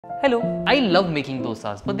Hello, I love making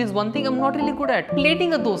dosas, but there's one thing I'm not really good at,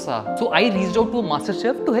 plating a dosa. So I reached out to a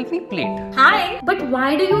MasterChef to help me plate. Hi, but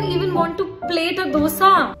why do you even want to plate a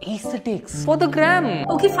dosa? Aesthetics, for the gram.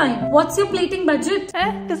 Okay, fine. What's your plating budget?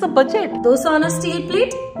 There's a budget. Dosa on a steel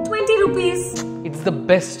plate, 20 rupees. It's the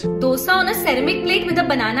best. Dosa on a ceramic plate with a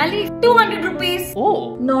banana leaf, 200 rupees.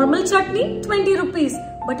 Oh. Normal chutney, 20 rupees.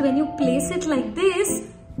 But when you place it like this,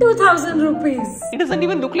 2000 rupees. It doesn't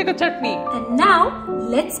even look like a chutney. And now,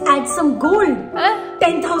 let's add some gold.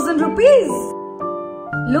 10,000 rupees.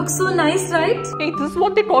 Looks so nice, right? Hey, this is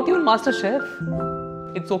what they taught you in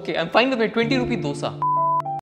MasterChef. It's okay, I'm fine with my 20 rupee dosa.